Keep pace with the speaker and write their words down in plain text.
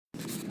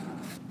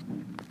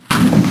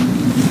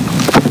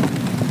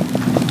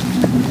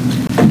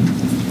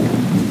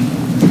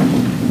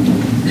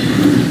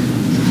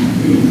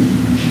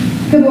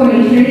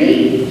morning,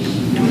 Trinity.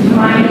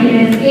 My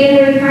name is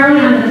Andrew Carly.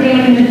 I'm the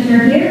family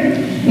minister here.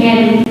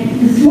 And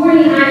this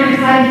morning I'm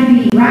excited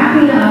to be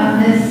wrapping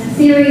up this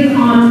series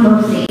on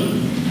mercy.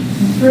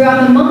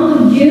 Throughout the month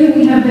of June,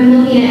 we have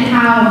been looking at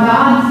how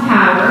God's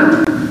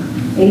power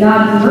and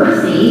God's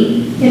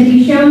mercy can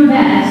be shown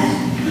best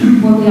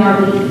when we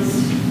are weakest.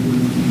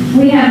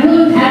 We have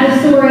looked at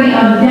the story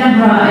of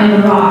Deborah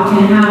and the rock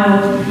and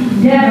how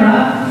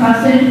Deborah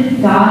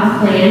trusted God's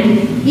plan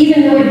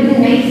even though it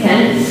didn't make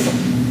sense,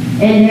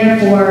 and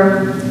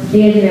therefore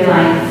the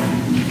Israelites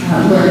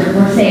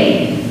were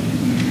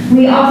saved.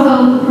 We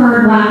also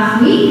heard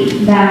last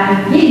week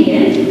that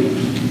Gideon,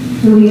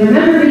 who we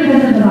remember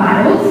because of the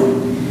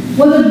Bibles,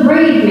 was a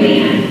brave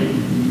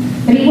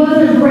man, but he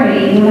wasn't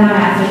brave without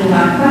asking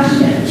God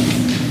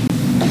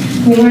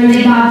questions. We learned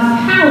that God's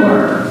power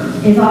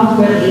is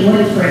ultimately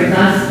what brings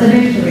us the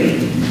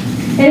victory.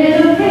 And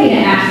it's okay to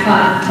ask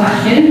God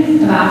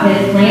questions about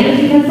His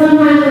plans, because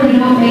sometimes when they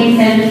don't make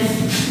sense,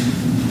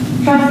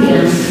 trusting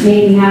Him means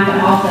we have to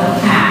also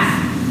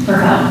ask for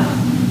help.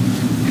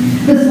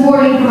 This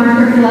morning from our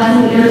scripture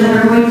lesson,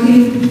 we're going to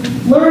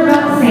learn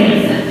about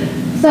Samson.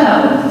 So,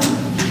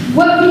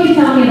 what can you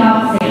tell me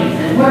about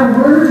Samson? What are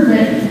words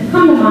that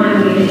come to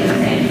mind when you think of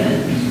Samson?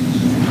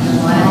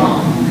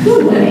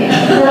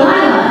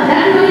 Delilah.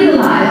 Definitely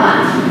Delilah.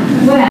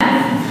 What else?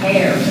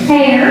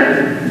 Hair.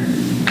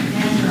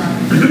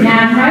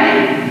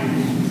 Nazarite.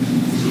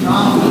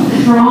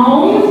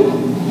 Strong.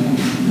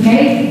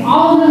 Okay,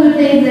 all of those are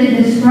things that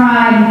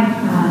describe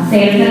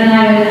Samson, and I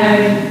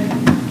would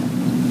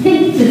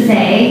think to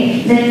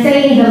say that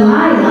saying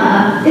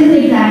Delilah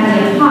isn't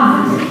exactly a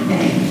positive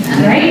thing,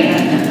 right?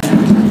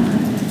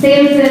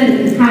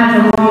 Samson has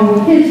a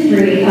long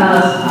history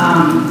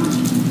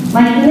of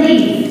like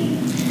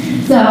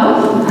ladies. So,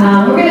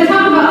 we're going to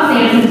talk about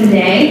Samson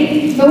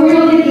today, but we're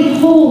going to look at the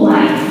whole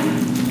life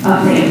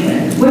of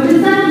Samson, which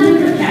is several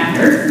different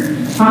chapters.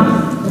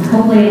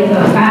 Hopefully it will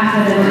go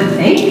faster than we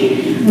think.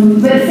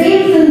 But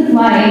Samson's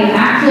life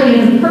actually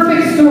is a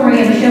perfect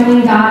story of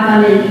showing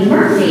God's unending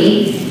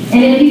mercy.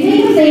 And if you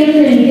think of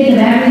Samson and you think of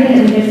everything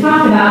that we just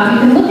talked about, you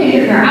can look at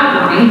your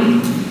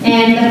outline.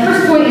 And the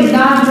first point is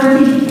God's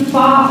mercy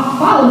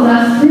follows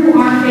us through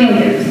our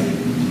failures.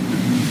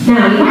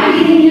 Now, you might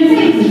be thinking of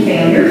Samson's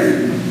failures,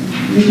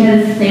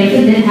 because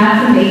Samson did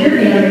have some major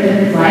failures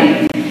in his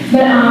life.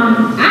 But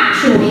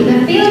actually, the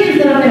failures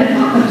that I'm going to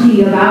talk to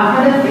you about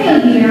are the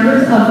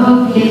failures of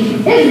both the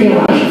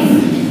Israelites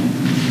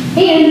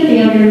and the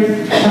failures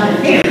of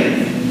the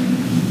parents.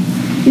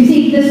 You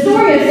see, the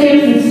story of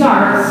Samson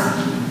starts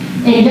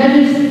in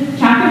Judges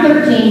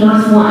chapter 13,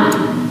 verse 1.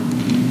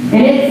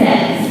 And it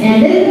says,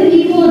 "And then the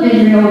people of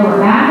Israel were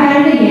back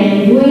at it again,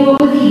 doing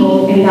what was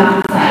evil in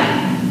God's sight.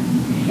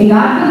 And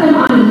God put them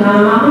under the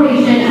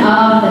domination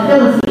of the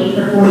Philistines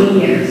for 40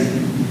 years.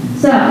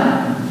 So,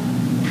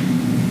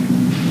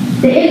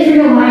 the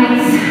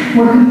Israelites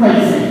were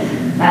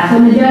complacent. That's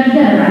when the judge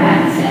Deborah had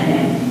to step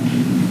in.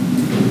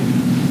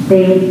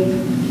 They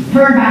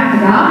turned back to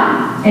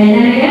God, and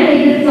then again they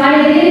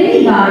decided they didn't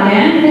need God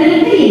again, and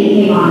then Gideon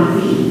came on the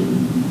scene.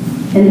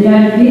 And the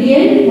judge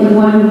Gideon was the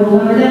one who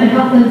ruled over them and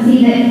helped them see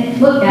that,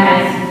 look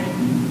guys,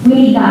 we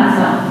need God's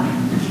help.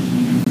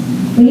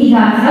 We need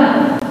God's help.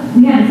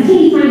 We have this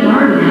teeny tiny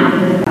army now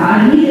because of God,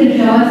 and He's going to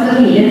show us that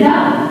we need His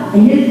help.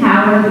 And His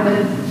power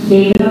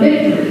gave them a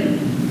victory.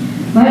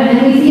 But then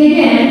we see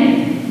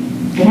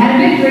again, they had a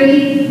victory,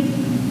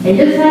 and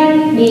just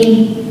like me,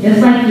 just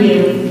like you,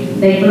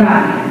 they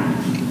forgot Him.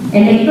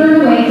 And they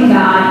turned away from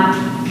God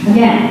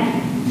again.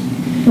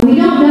 So we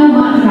don't know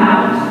much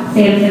about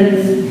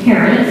Samson's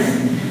parents.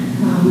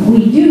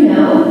 We do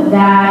know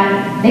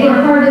that they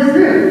were part of this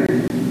group.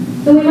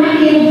 So we might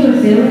be able to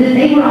assume that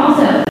they were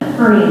also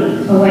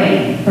turning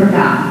away from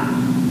God.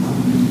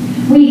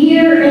 We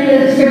hear in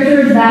the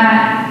scriptures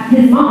that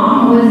his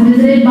mom was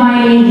visited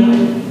by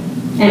an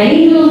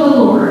angel of the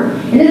Lord.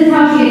 And this is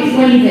how she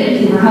explains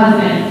it to her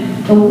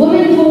husband. The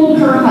woman told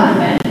her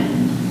husband,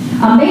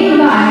 "A man of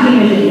God came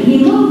to me. He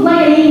looked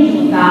like an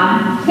angel of God,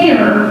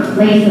 hair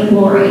laced with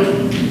glory."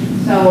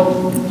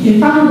 So she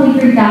probably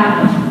freaked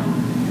out.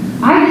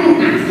 I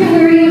didn't ask him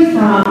where he was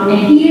from, and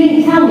he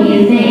didn't tell me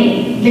his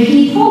name. But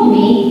he told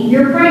me,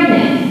 "You're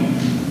pregnant.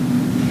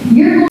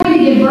 You're going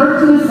to give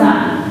birth to a son.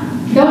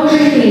 Don't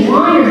drink any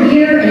wine or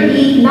beer and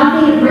eat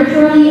nothing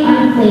ritually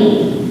unclean.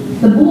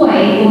 The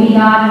boy will be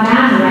God's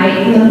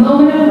Nazarite from the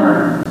moment of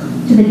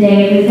birth to the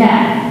day of his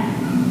death."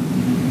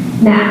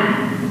 Now,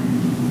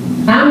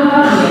 I don't know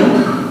about you,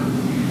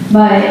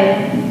 but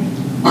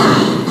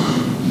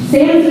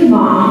Samson's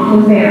mom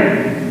was barren.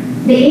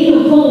 The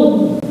angel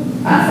told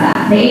us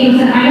that. The angel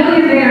said, "I know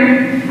you're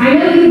barren. I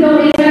know you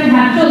don't expect to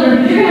have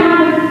children, but you're going to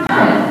have a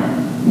child.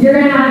 You're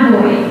going to have a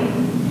boy."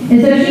 And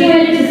so she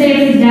went to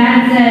Samson's dad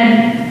and said,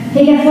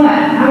 "Hey, guess what?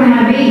 I'm going to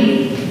have a baby."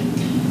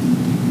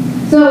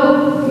 So,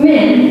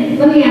 men,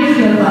 let me ask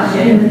you a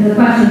question. This is a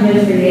question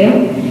just for you.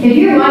 If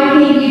your wife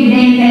came to you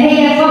today and said, "Hey,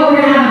 guess what?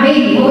 We're going to have a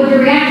baby," what would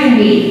your reaction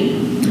be?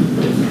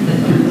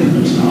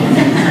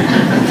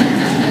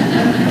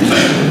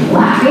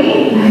 Laughing?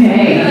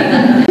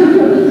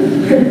 Okay.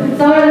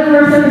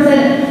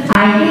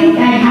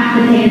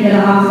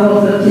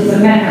 to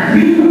submit her.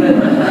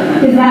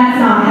 Because that's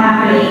not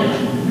happening.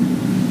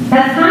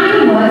 That's kind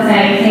of what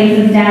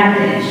Samson's dad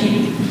did.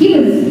 He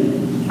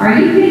was, are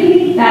you kidding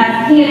me?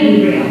 That can't be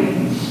real.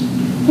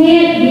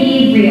 Can't be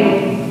real.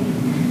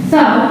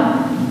 So,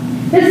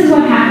 this is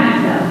what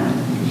happened though.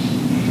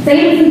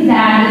 Samson's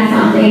dad did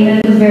something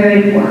that was very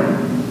important.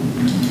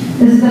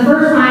 This is the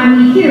first time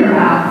we hear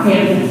about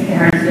Samson's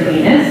parents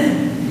doing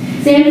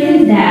this.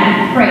 Samson's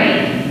dad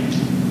prayed.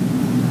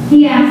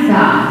 He asked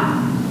God,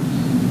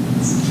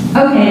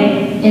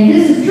 okay, if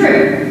this is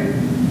true,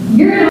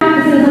 you're going to have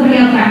to send somebody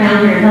else back down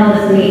here and tell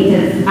this to me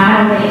because I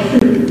don't think it's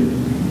true.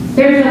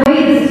 There's no way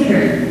this is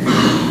true.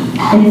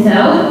 And so,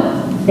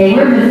 they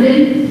were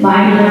visited by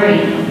another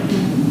angel.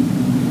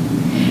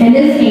 And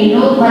this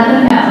angel let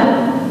them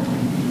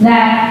know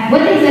that what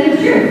they said was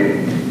true.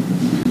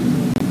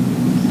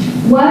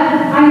 What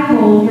I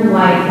told your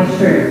wife was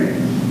true.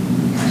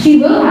 She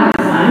will have a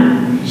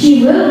son.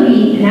 She will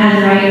be an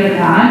Nazarite for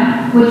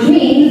God, which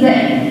means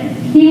that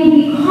he will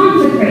be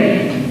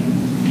consecrated.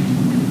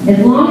 As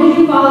long as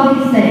you follow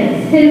these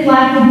things, his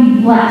life will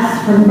be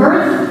blessed from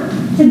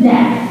birth to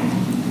death.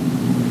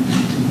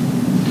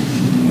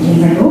 And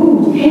he's like,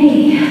 oh,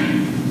 hey,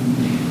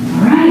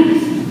 all right.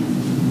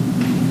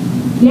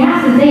 He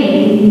asked his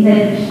name. He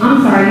said,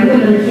 I'm sorry, you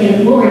don't understand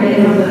the glory that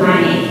comes with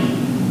my name.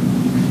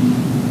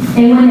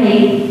 And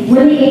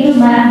when the angels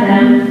left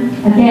them,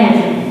 again,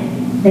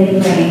 they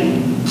prayed.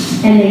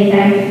 And they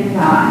thanked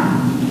God.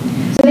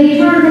 So they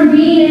turned from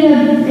being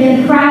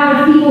in the crowd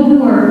of people who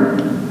were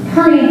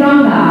turning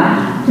from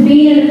God to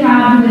being in the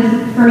crowd who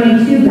was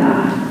turning to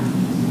God.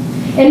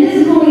 And this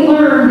is when we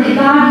learn that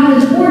God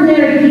uses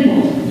ordinary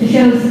people to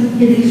show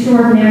his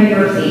extraordinary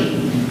mercy.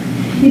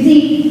 You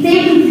see,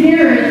 Samson's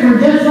parents were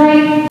just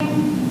like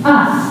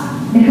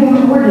us. They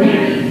were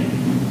ordinary.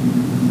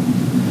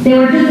 They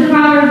were just a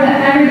part of the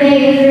everyday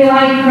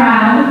Israelite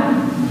crowd.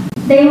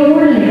 They were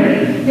ordinary.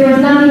 There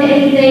was nothing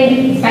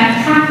anything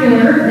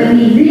spectacular that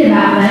we read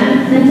about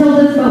them until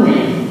this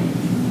moment,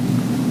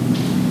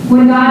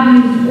 when God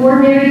used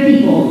ordinary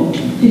people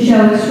to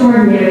show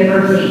extraordinary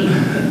mercy.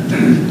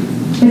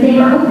 But they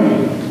were open,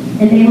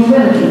 and they were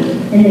willing,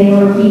 and they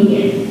were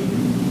obedient.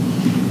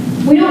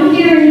 We don't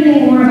hear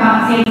anything more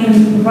about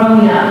Samson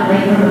growing up,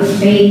 like from a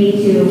baby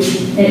to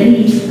at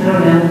least, I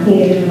don't know,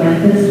 teenagers like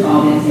this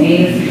called these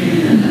days.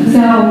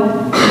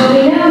 But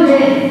we know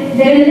that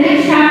in the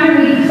next chapter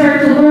we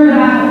start to learn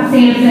about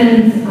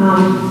Samson's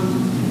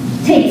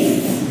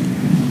tastes.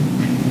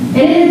 And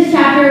in this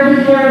chapter we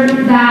learn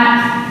that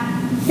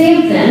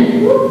Samson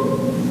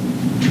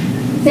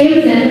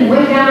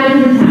went down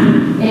into the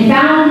town and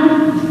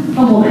found a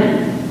woman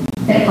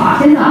that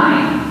caught his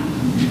eye.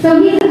 So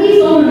he's at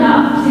least old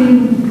enough to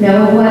know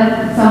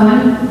what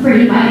someone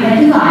pretty might get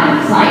his eye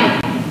looks like.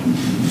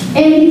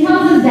 And he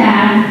tells his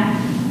dad,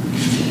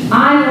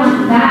 I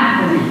want that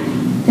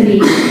woman to be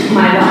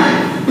my wife.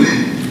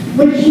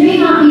 Which may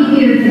not be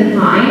weird for the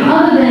time,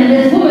 other than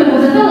this woman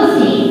was a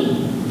Philistine.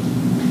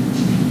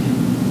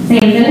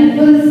 Samson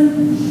was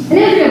an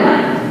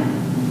Israelite.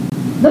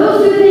 Those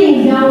two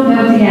things don't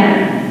go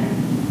together.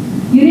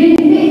 You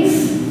didn't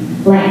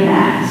mix like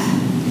that.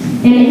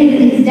 And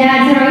his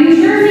dad said, are you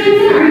sure,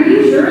 Samson? Are you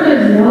sure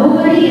there's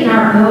nobody in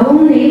our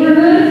own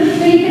neighborhood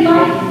that you could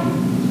like?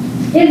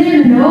 Is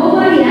there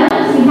nobody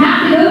else? You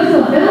have to go to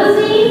a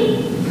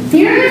Philistine?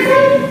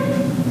 Seriously?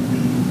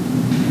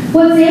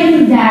 What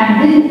Samson's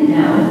dad didn't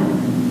know,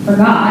 or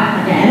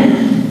God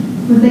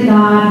again, was that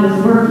God was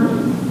working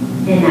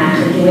in that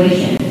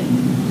situation.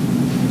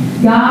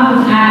 God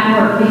was at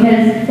work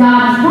because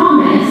God's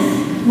promise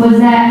was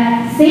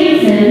that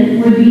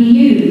Samson would be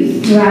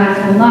used throughout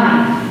his whole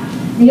life.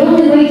 The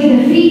only way to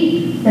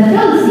defeat the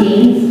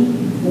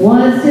Philistines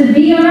was to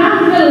be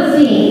around the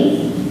Philistines.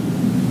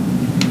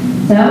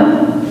 So,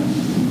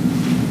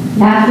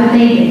 that's what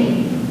they did.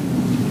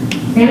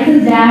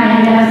 Samson's dad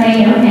ended up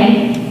saying, okay.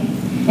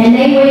 And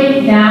they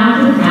went down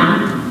to the town.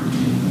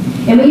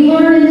 And we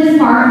learn in this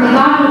part that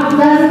God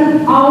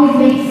doesn't always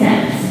make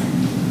sense.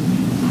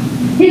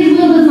 His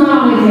will does not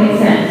always make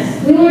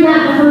sense. We learned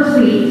that the first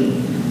week.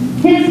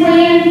 His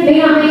plan may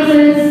not make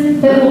sense,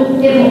 but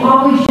it will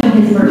always show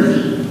his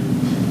mercy.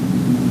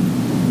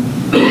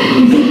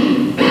 You see,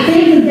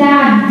 Samson's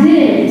dad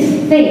didn't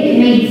think it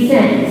made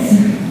sense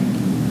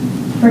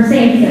for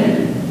Samson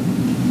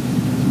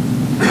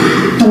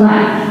to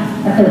like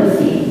a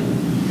Philistine.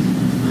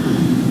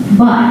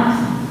 But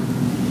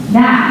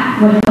that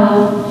would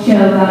help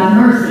show God's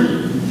mercy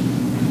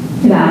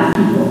to God's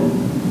people.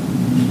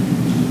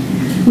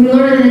 We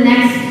learn in the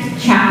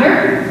next chapter,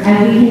 as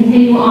we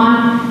continue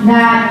on,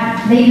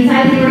 that they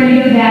decided they were going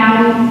to go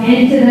down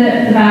into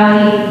the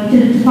valley to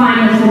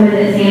find this woman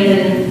that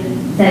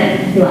Samson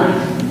said he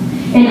liked.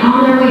 And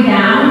on their way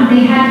down,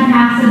 they had to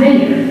pass a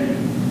vineyard.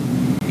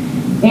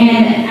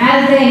 And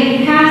as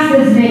they passed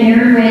this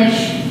vineyard, which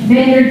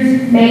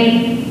vineyards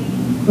make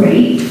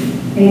grapes,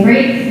 and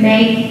grapes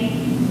make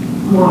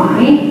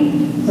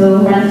wine,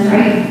 so that's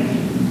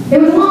right. There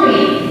was a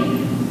lion.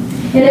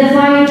 And this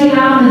lion came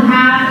out on the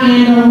path,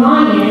 and the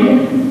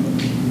lion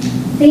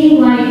seemed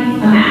like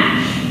a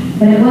match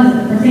but it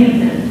wasn't for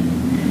Samson.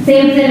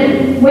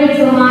 Samson went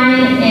to the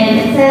lion, and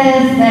it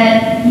says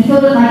that he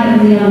killed it like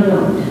it was a young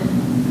goat.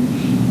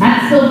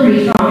 That's still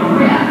pretty strong in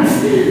my eyes.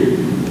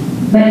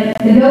 But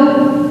the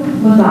goat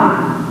was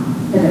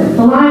gone.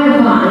 The lion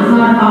was gone. It's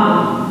not a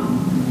problem.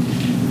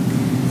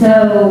 So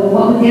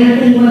what was the other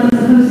thing he wasn't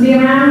supposed to be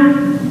around?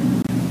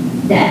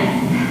 Death.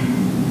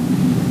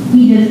 He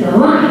just the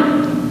lion.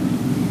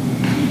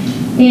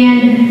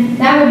 And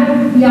that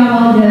would be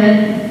all good,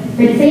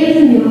 but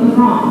Samson knew it was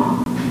wrong.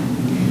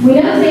 We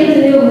know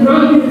Samson knew it was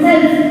wrong because it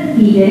says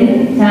he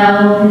didn't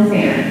tell his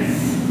parents.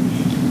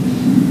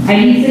 I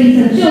do see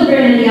some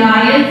children in the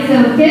audience,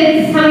 so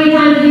kids, how many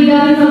times have you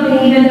done something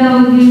even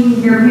though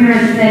your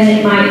parents said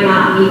it might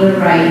not be the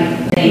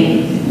right thing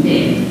to do?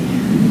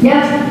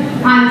 Yep,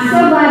 I'm so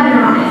glad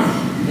you're honest.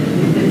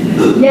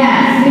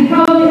 Yes, we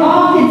probably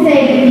all could say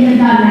that we have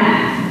done that.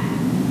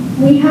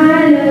 We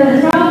kind of know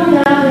it's probably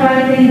not the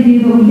right thing to do,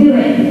 but we do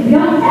it. If we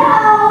don't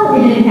tell, it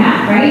didn't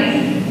count, right?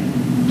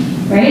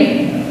 Right?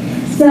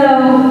 So,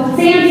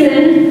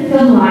 Samson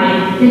killed the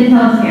lion, didn't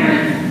tell his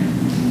parents.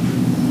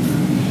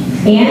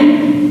 And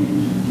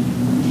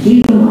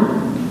he's the one.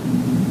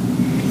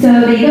 So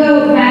they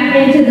go back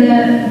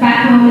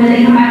home, and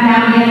they come back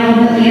down again a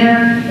little bit later,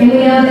 and we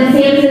know that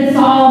Samson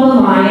saw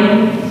the lion.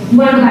 You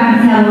want to go back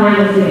and see how the lion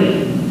was doing.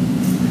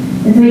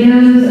 And so he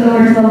goes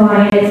over to the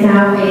lion. It's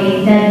now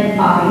a dead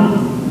body.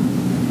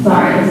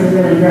 Sorry, this is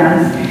really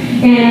gross.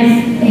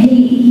 And he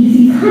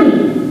sees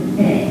honey in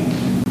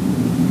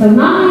it. So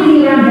not only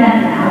is he around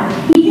death now,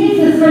 he takes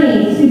this honey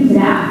and scoops it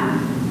out.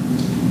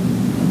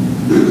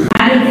 I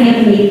didn't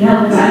Samson needed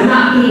help, but I'm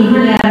not getting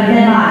honey out of a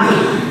dead body.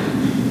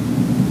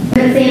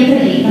 But Samson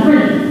ate the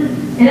honey.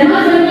 And it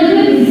must have been really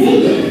good because he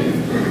saved it.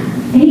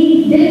 And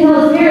he didn't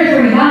tell his parents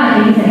where he got it.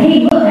 And he said, hey,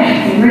 look, I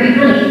have some great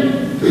honey.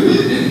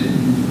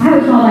 I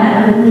would call that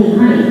unclean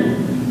honey.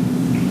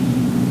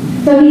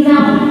 So he's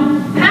now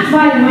passed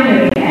by the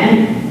winery again.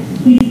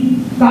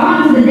 He's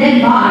gone to the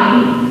dead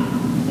body,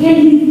 and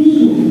he's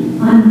eaten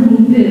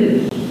unclean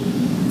food.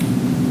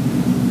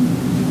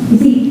 You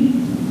see,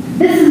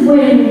 this is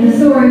when the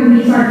story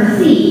we start to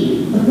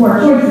see the four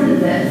choices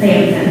that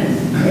Samson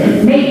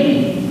is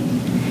making.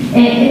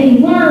 And we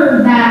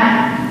learn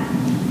that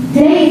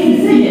today's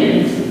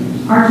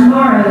decisions are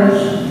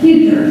tomorrow's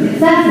future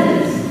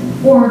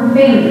successes or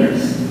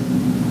failures.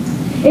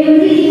 It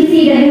was easy to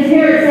see that his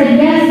parents said,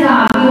 yes,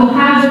 God, we will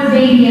have this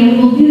baby and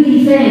we will do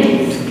these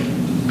things.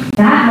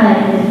 That led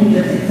to the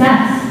future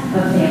success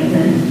of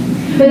Samson.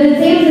 But then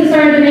Samson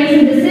started to make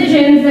some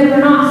decisions that were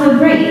not so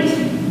great,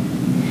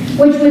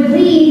 which would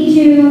lead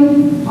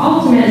to,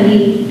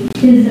 ultimately,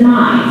 his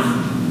demise.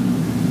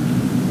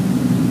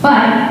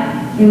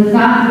 But it was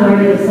God's glory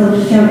that was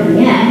so shown in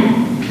the end.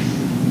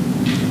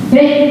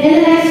 But in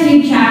the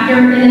next chapter,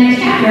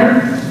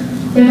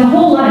 there's a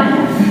whole lot of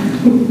death.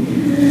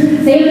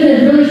 Samson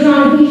is really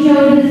strong. He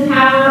showed his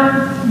power,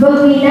 but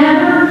we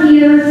never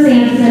hear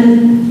Samson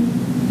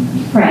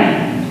pray.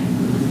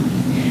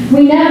 We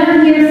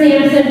never hear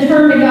Samson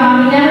turn to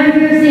God. We never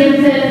hear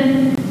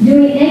Samson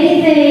doing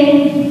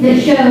anything that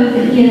shows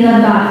that he is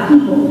of God's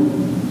people.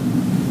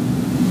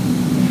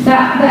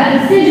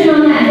 That decision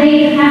on that day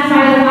to pass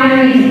by the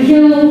winery to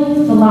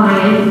kill the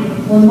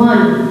lion was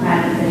one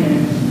bad decision.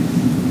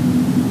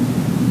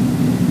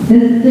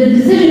 The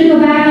decision to go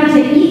back and to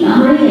eat the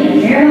honey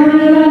and share the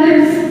honey with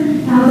others,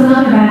 that was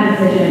another bad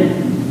decision.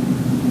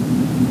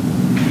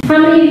 How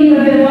many of you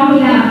have been walking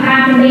down a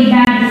path and made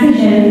bad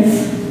decisions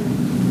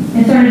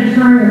and started to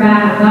turn your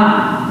back on God?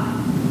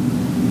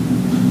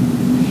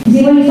 You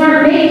see, when you start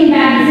making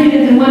bad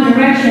decisions in one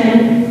direction,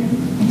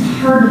 it's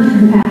hard to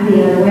turn back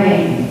the other way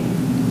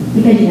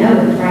because you know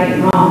what's right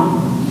and wrong.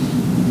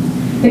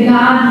 But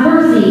God's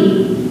mercy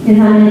is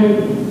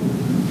unending,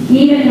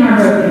 even in our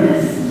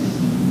brokenness.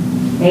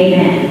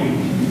 Amen.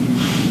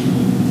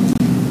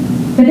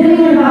 But then we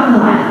learn about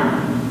Delilah,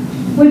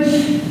 which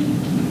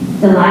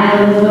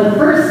Delilah was the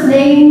first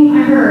name I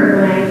heard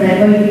when I said,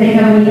 what do you think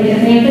of when you get to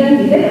Samson?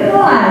 You think of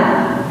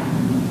Delilah.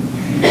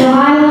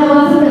 Delilah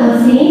was a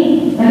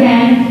Philistine.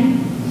 Again,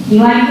 he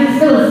liked his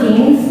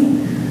Philistines.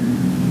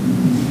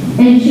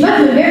 And she must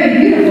have been very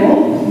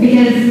beautiful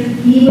because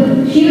she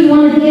was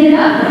one that he ended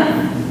up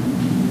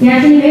with. He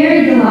actually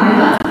married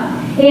Delilah.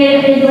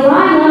 And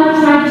Delilah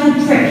tried to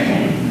trick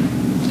him.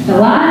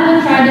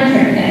 Delilah tried to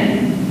trick him.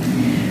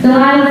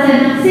 Delilah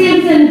said,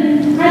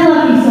 Samson, I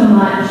love you so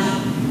much,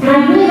 and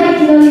I'd really like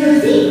to know your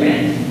secret.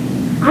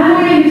 I want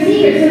to know your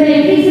secret so that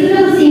in case the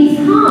Philistines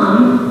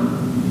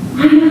come, I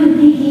know that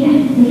they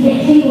can't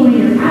take away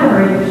your power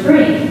and your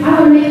strength. I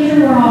want to make sure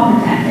we're all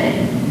protected.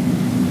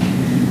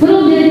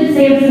 Little did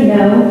Samson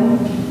know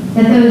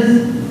that those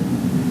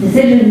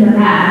decisions in the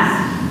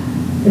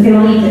past were going to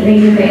lead to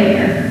major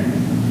failure.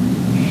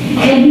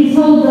 And he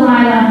told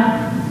Delilah,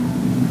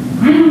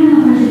 I don't know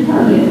if I should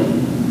tell you.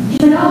 She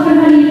said, oh, but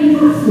honey, you can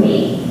trust me.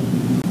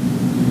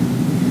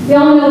 We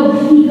all know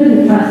he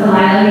couldn't trust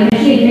Delilah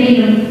because she had made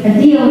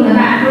a deal in the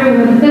back room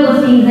with the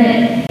Philistines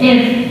that if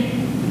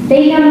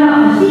they found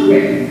out a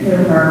secret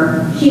through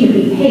her, she would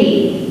be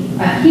paid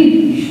a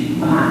huge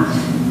amount.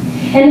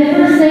 And the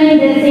first thing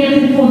that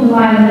Samson told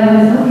Delilah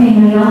was, okay,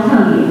 honey, I'll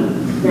tell you.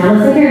 Now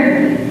listen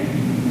carefully.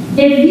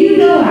 If you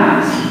go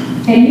out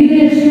and you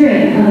get a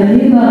string of a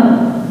new bow,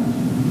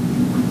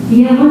 you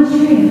get one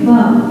string of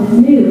bow that's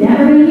new,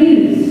 never been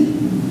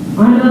used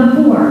on a bow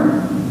before,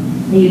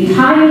 and you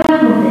tie it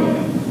up with it,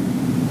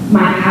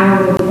 my power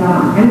will be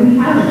gone. I will be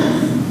powerless.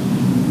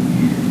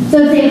 So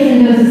Samson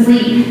goes to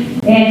sleep,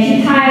 and she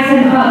ties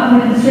him up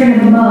with the string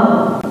of a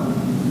bow.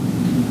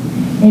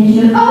 And she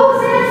goes, oh,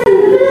 Samson,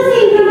 the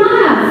Philistines are among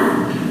us.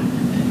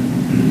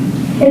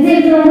 And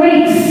Samson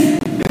awakes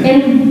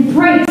and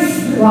breaks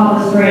through all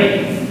the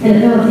strings. And the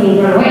Philistines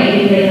run away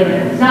because they don't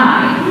know to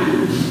die.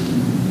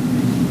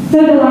 So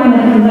Delilah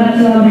comes up to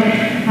him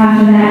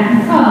after that.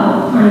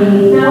 Oh, honey,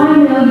 now I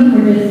know you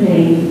were just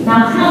kidding. Now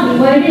tell me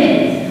what it is.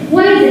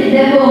 What is it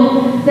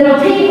that'll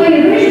take away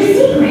your richer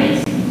secret?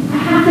 I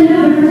have to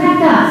know to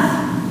protect us.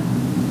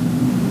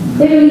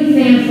 Clearly,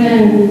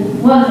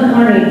 Samson wasn't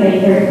learning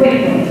things very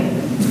quickly.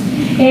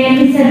 And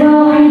he said,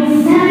 well, I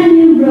need 7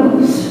 new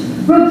ropes.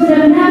 Ropes that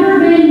have never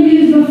been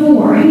used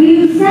before. If you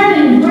use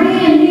 7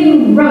 brand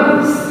new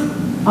ropes,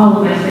 all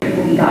of my strength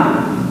will be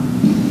gone.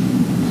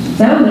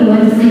 So he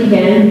went to sleep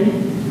again.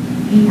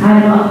 He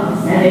tied them up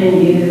with 7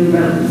 new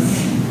ropes.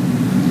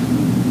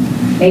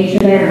 Made sure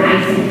they were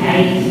nice and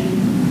tight.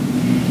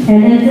 And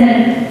then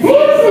said,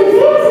 Samson, the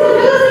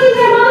Philistines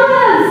are among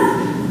us.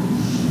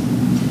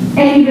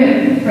 And he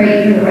ripped straight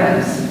through the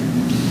ropes.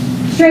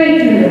 Straight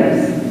through the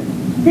ropes.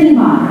 Didn't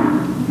bother.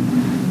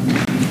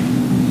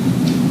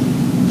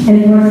 And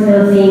of course, the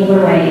Philistines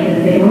went away because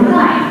they didn't want to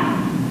die.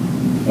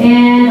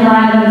 And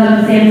Delilah goes up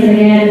to Samson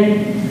again.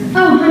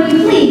 Oh, honey,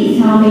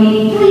 please tell me.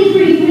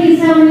 Please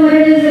tell me what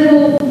it is that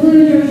will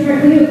lose your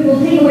strength, will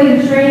take away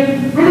your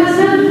strength. I must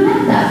know to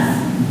protect us.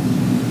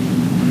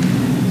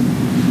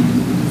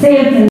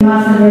 Samson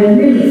must have been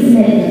really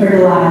smitten for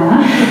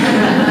Delilah.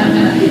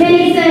 And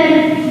he said,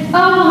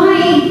 oh,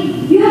 honey,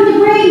 you have to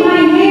braid my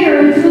hair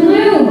into a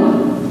loom,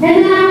 and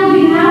then I will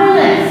be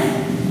powerless.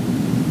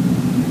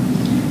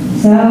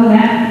 So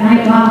that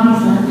night while he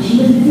slept, she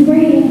was busy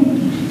braiding.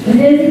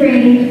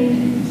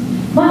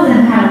 Must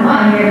have had a lot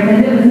of hair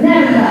because it was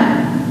never done.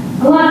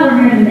 A lot more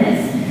hair than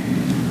this.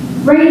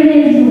 Braided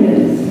into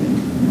looms.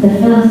 The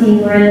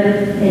Philistines were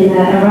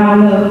around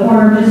the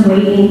corner just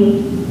waiting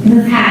because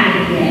it's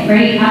happening today,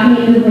 right? How can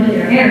you move with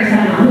your hair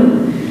stuck on a loom?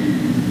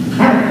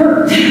 That would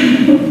hurt.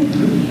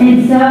 And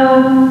so,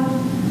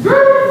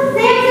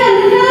 Samson,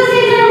 the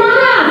Philistines are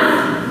among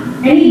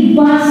us! And he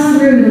busts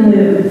through the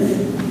looms.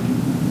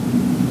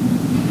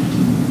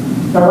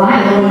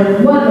 Delilah wondered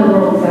what in the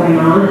world was going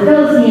on. The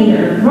Philistines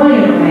are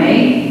running away.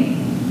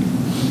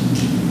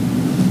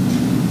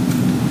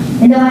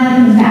 And Delilah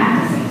comes back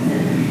to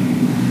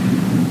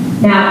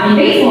Samson. Now, in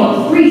baseball,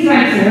 it's 3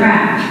 strikes and you're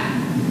out.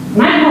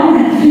 And I call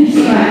that 3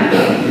 strikes.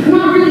 I'm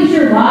not really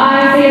sure why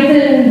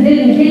Samson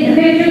didn't get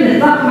the picture that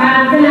something bad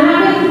was going to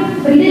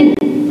happen, but he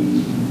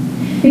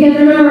didn't. Because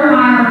remember,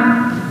 our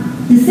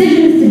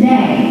decisions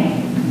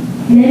today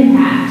can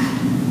impact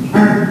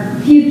our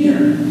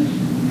future.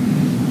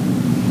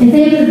 And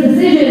Samson's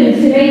decision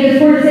to make his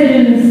 4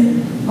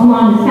 decisions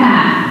along his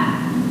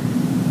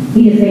path,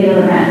 he just made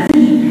another bad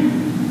decision.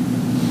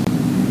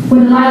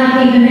 When Delilah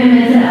came to him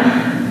and said,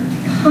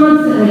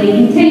 constantly and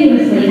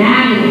continuously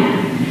nagging him,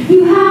 you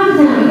have to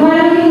tell me, why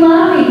don't you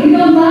love me? You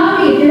don't love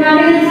me if you're not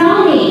going to tell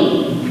me.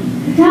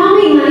 Tell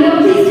me, honey, oh,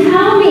 please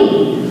tell me.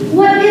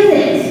 What is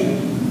it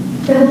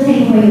that will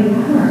take away your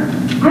power?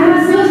 I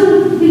must know so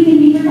that we can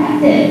be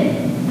protected.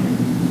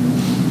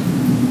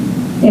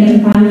 Samson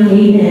finally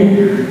gave in.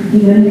 He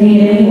couldn't take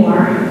it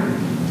anymore.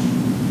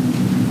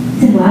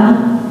 He said, well,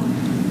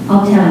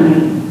 I'll tell you.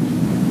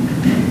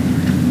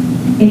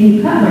 If you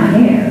cut my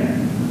hair,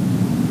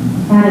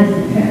 that is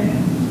the trick.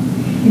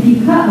 If you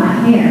cut my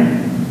hair,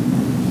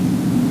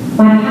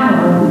 my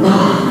power will be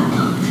gone.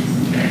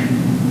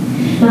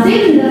 Now,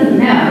 Samson doesn't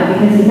know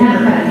because he's never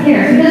cut his hair,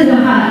 so he doesn't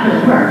know how that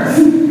really works.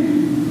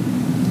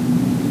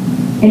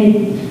 And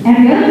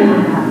every other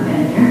time God's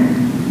been there.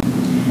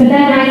 But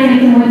that night,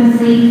 Samson went to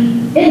sleep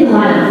in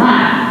Delilah's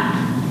lap,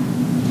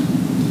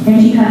 and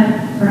she cut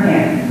her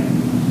hair.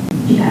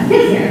 She cut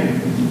his hair.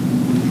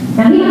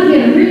 Now, he must be a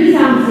really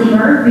sound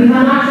sleeper, because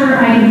I'm not sure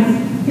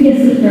he can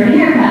sleep during a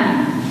haircut.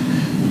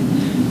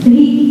 But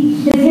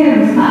his hair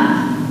was cut.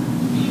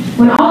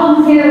 When all of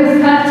his hair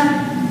was cut,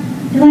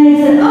 Delilah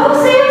said, oh,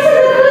 Samson,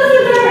 the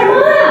Philistines are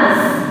among us!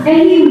 And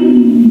he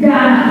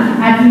got up,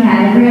 as he had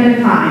every other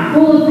time,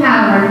 full of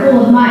power and full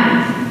of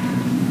might,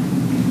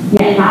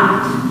 yet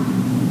not.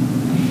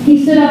 He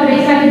stood up and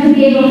expected to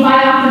be able to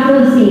fight off the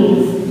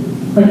Philistines,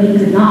 but he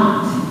could not.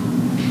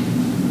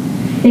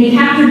 They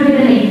captured him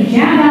and they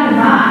jabbed out his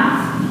eyes.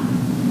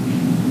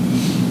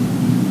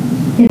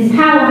 His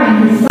power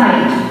and his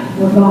sight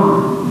were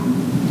gone.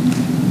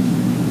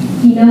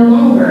 He no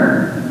longer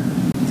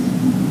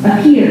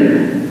appeared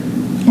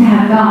to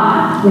have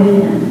God with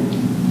him.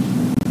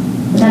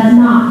 But that's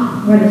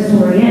not where the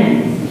story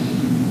ends.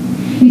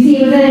 You see,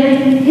 it was at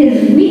his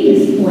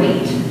weakest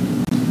point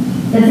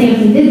that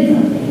Samson did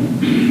something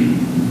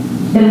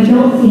that that we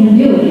don't see him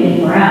doing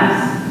anywhere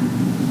else.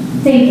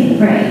 Samson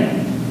prayed.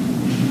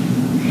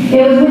 It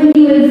was when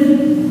he was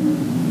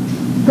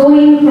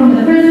going from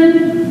the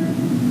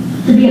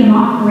prison to be a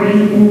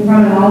mockery in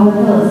front of all the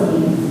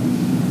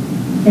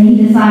Philistines that he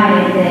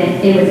decided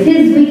that it was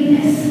his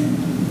weakness.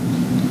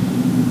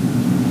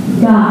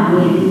 God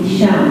needed to be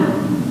shown.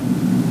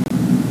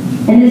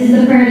 And this is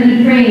the prayer that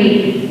he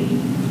prayed.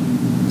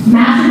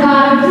 Master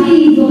God, oh,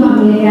 please look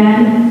on me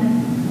again.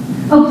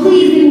 Oh,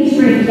 please give me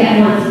strength yet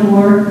once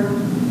more.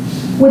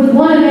 With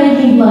one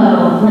avenging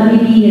blow, let me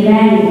be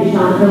avenged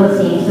on the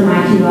Philistines for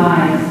my 2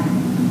 eyes.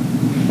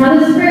 Now,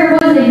 this prayer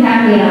wasn't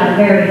exactly a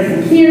very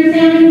sincere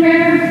sounding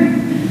prayer,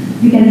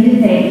 because he did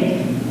say,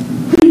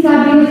 please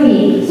God be with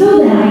me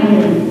so that I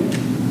can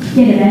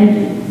get a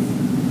vengeance.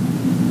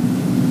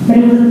 But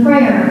it was a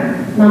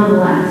prayer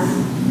nonetheless.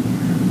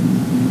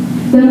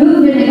 The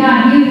movement that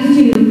God used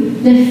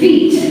to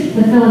defeat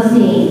the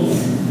Philistines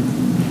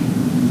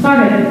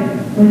started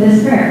with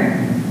this prayer.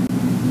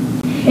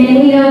 And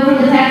we know from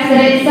the text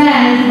that it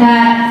says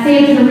that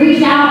Samson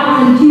reached out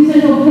on the 2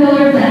 central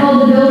pillars that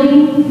held the building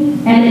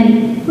and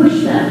then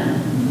pushed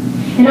them.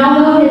 And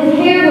although his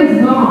hair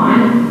was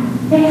gone,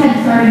 it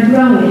had started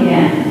growing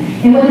again.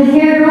 And with his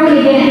hair growing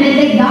again, it meant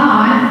that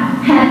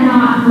God had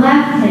not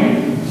left him.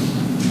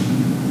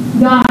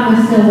 God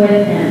was still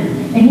with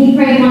him. And he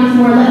prayed once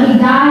more, let me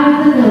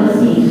die with the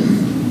Philistines.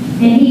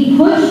 And he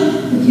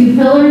pushed the 2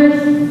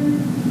 pillars,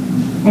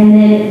 and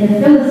then the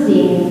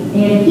Philistines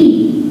and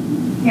he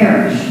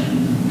perished.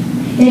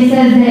 And it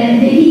says that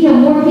he killed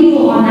more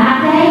people on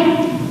that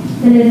day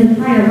than his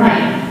entire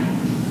life.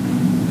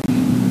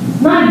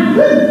 Not a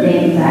good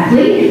thing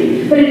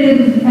exactly, but it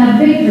is a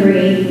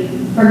victory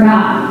for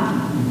God.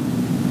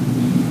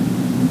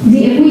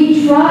 See, if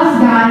we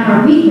trust God in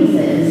our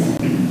weaknesses,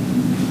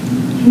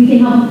 we can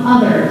help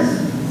others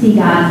see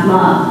God's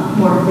love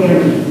more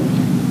clearly.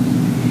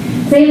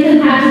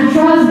 Samson had to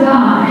trust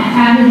God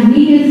at his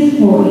weakest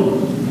point.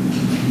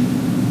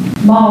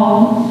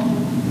 Bald,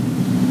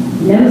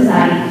 no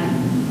sight,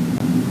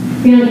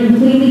 feeling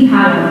completely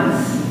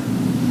powerless.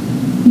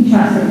 He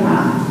trusted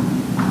God.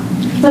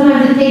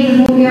 Sometimes it takes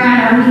us when we are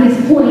at our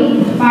weakest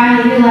point to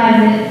finally realize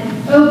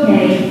that,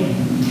 okay,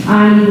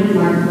 I need His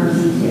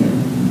mercy too.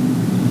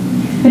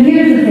 But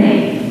here's the thing.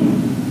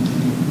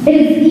 It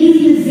is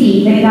easy to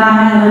see that God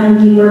has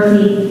unending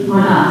mercy on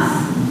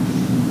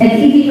us. It's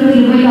easy for me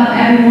to wake up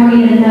every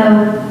morning and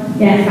know,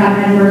 yes, God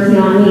has mercy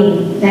on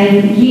me. Thank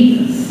you,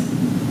 Jesus.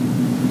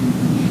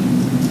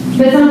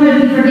 But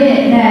sometimes we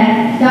forget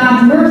that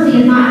God's mercy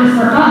is not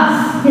just for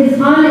us. His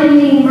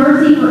unending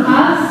mercy for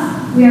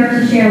us, we are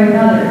to share with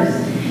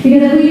others.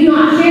 Because if we do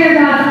not share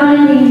God's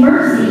unending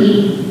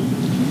mercy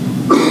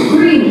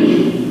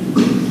freely,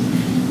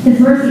 His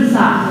mercy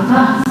stops with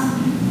us.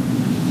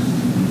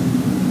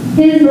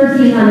 His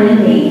mercy is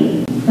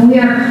unending, and we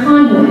are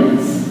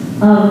conduits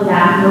of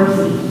that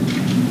mercy.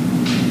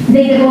 I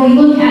think that when we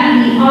look at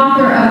the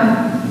author of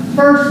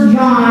 1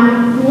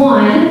 John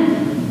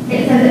 1,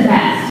 it says it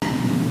best.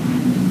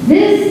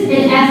 This,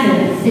 in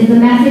essence, is the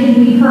message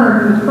we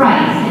heard from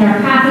Christ and are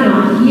passing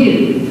on to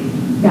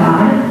you.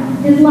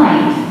 God is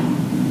light,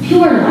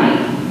 pure light.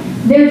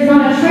 There's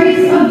not a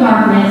trace of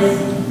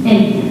darkness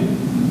in Him.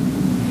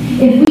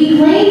 If we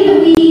claim that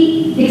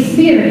we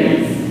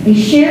experience a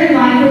shared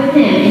life with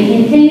Him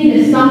and continue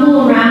to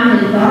stumble around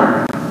in the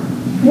dark,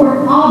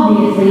 we're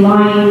obviously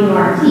lying through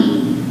our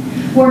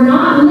teeth. We're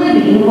not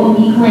living what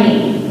we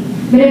claim.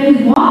 But if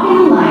we walk in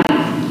the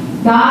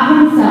light,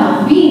 God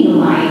Himself being the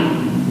light,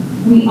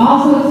 we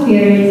also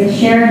experience a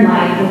shared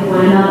life with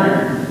one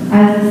another,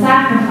 as the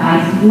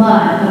sacrificed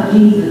blood of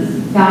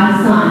Jesus,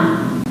 God's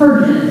Son,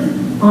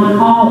 purges on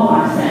all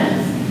our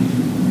sins.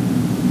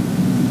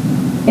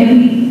 If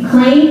we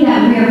claim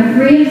that we are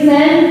free of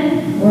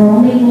sin, we're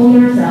only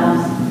fooling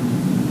ourselves.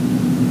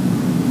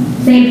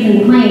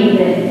 Samson claimed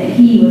that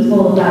he was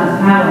full of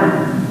God's power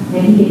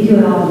and he could do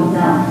it all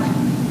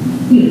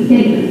himself. He was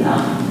kidding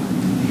himself.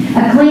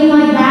 A claim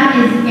like that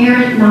is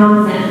arrant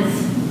nonsense.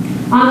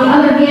 On the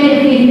other hand,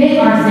 if we admit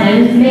our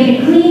sins, make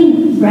a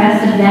clean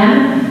breast of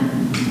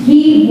them,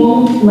 He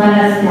won't let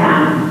us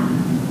down.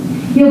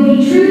 He'll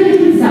be true to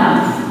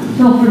Himself.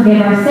 He'll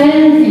forgive our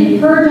sins and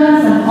purge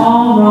us of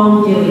all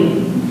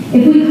wrongdoing.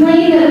 If we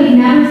claim that we've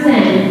never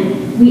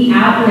sinned, we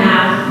out and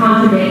out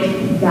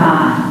contradict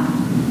God.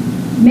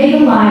 Make a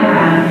liar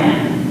out of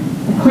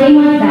Him. A claim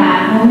like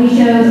that only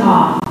shows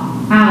off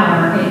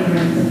our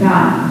ignorance of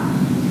God.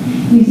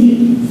 You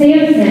see,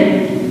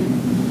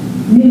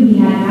 Samson knew he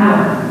had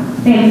power.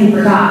 Samson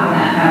forgot where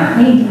that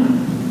power came from.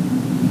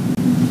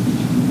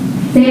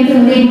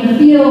 Samson was able to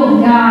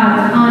feel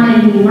God's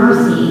unending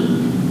mercy,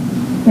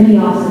 but he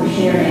also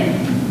shared it.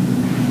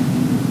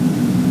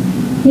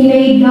 He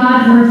made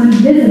God's mercy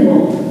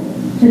visible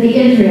to the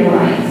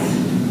Israelites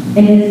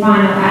in His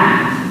final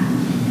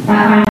act.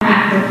 That final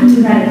act where He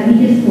was at His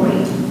weakest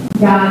point,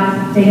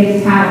 God's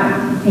biggest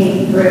power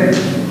came through.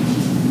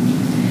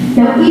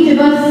 Now, each of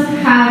us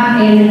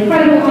have an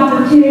incredible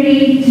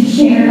opportunity to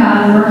share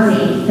God's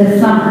mercy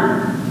this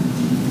summer.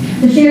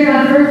 to share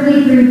God's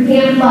firstly through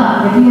Camp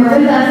Love. If you were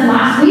with us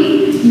last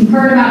week, you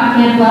heard about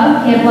Camp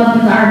Love. Camp Love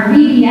is our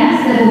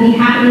VBS that will be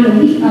happening the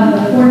week of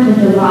the 4th of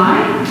July.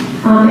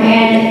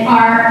 And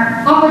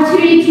our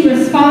opportunity to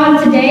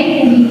respond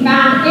today can be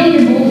found in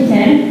your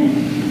bulletin.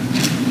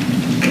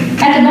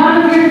 At the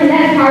bottom of your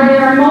Connect card,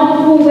 there are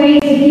multiple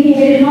ways that you can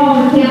get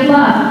involved with Camp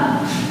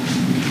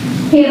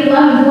Love. Camp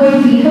Love is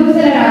going to be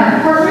hosted at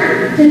our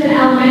partner, Tiffin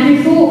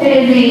Elementary School.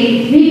 It is a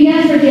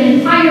VBS for the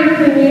entire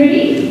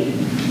community.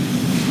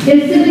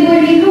 It's simply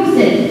going to be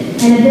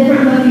hosted in a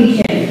different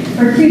location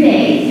for 2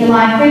 days,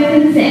 July 5th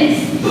and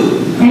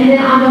 6th. And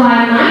then on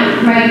July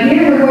 9th, right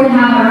here, we're going to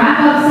have a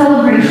wrap-up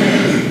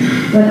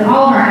celebration with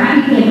all of our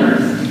happy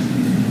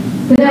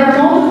campers. But there are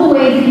multiple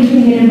ways that you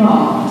can get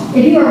involved.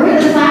 If you were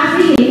with us last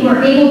week and you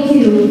were able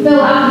to fill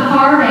out the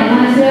card and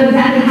let us know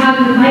exactly how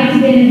you would like to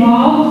get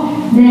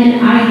involved,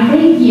 then I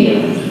thank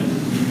you.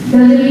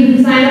 Those of you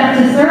who signed up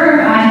to serve,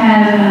 I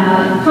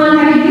have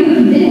contacted you. If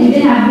you didn't, we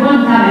did have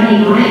one without a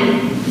name on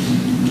it.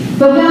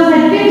 But we also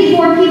had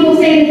 54 people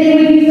say that they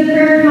would use the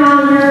prayer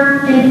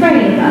calendar and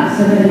pray with us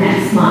over the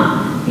next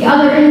month. The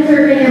other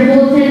insert in your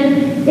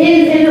bulletin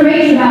is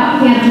information about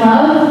Camp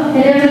Love,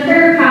 and there's a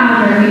prayer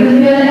calendar because we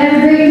know that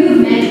every great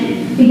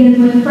movement begins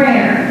with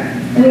prayer.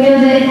 And we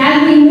know that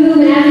as we move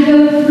and as we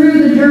go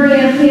through the journey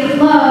of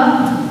Camp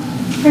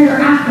Love,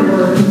 prayer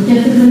afterwards is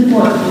just as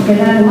important because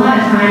that's a lot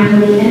of times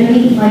when the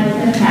enemy likes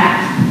to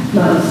attack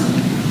most.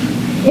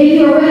 If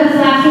you were with us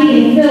last week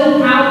and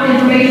filled out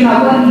information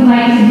about what you'd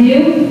like to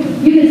do,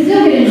 you can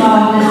still get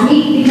involved this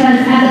week because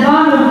at the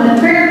bottom of the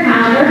prayer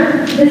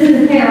calendar, this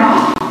is a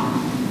pair-off.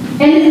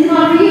 And this is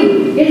not for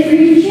you. It's for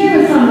you to share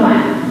with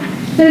someone.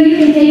 So you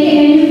can take it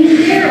and you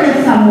can share it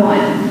with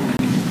someone.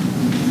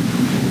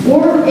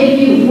 Or if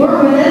you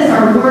weren't with us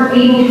or weren't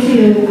able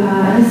to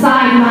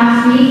decide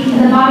last week,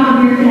 at the bottom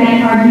of your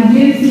Connect card,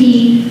 you do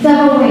see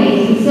several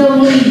ways. We still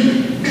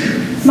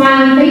need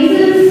smiling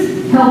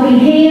faces, helping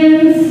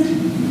hands,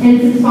 and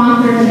some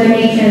sponsors and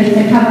donations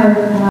to cover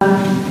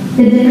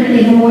the different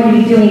things we're going to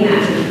be doing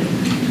that week.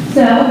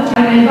 So I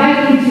would invite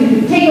you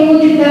to take a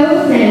look at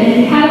those, and if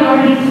you haven't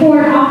already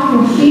torn off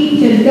your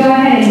sheet, to go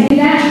ahead and do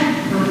that.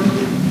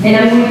 And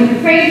I'm going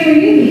to pray for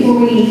you before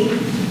we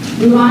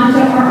move on to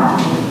our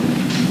offering.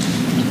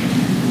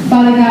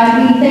 Father God,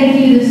 we thank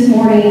you this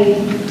morning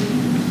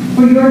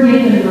for your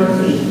gift of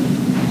mercy,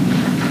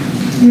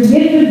 your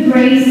gift of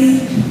grace.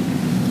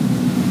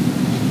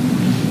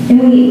 And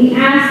we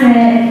ask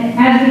that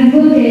as we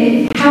look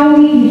at how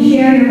we can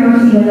share your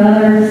mercy with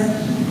others,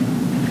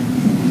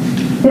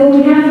 that when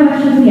we have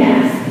questions, we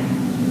ask.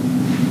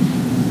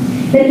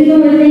 That even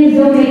when things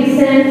don't make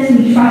sense,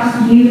 we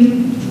trust you.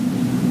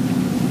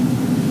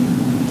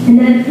 And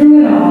that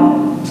through it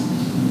all,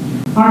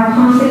 our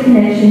constant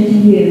connection to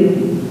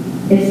you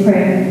is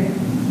prayer.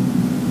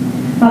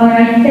 Father,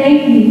 I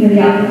thank you for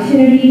the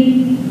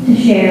opportunity to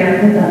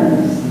share with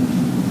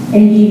others.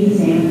 In Jesus'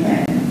 name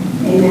I pray.